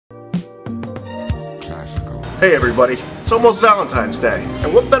Hey everybody, it's almost Valentine's Day,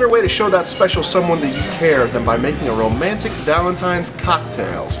 and what better way to show that special someone that you care than by making a romantic Valentine's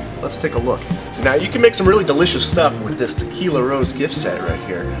cocktail? Let's take a look. Now you can make some really delicious stuff with this Tequila Rose gift set right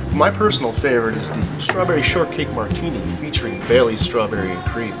here. My personal favorite is the Strawberry Shortcake Martini featuring Bailey's Strawberry and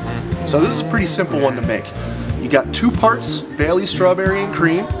Cream. So this is a pretty simple one to make. You got 2 parts Bailey's Strawberry and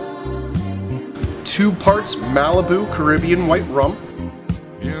Cream, 2 parts Malibu Caribbean White Rum,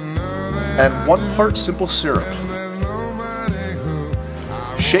 and 1 part simple syrup.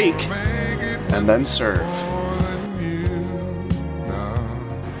 Shake, and then serve.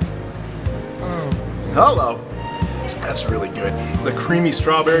 Hello! That's really good. The creamy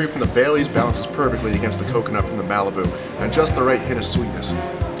strawberry from the Bailey's balances perfectly against the coconut from the Malibu, and just the right hint of sweetness.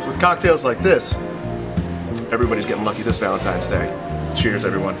 With cocktails like this, everybody's getting lucky this Valentine's Day. Cheers,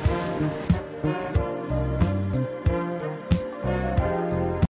 everyone.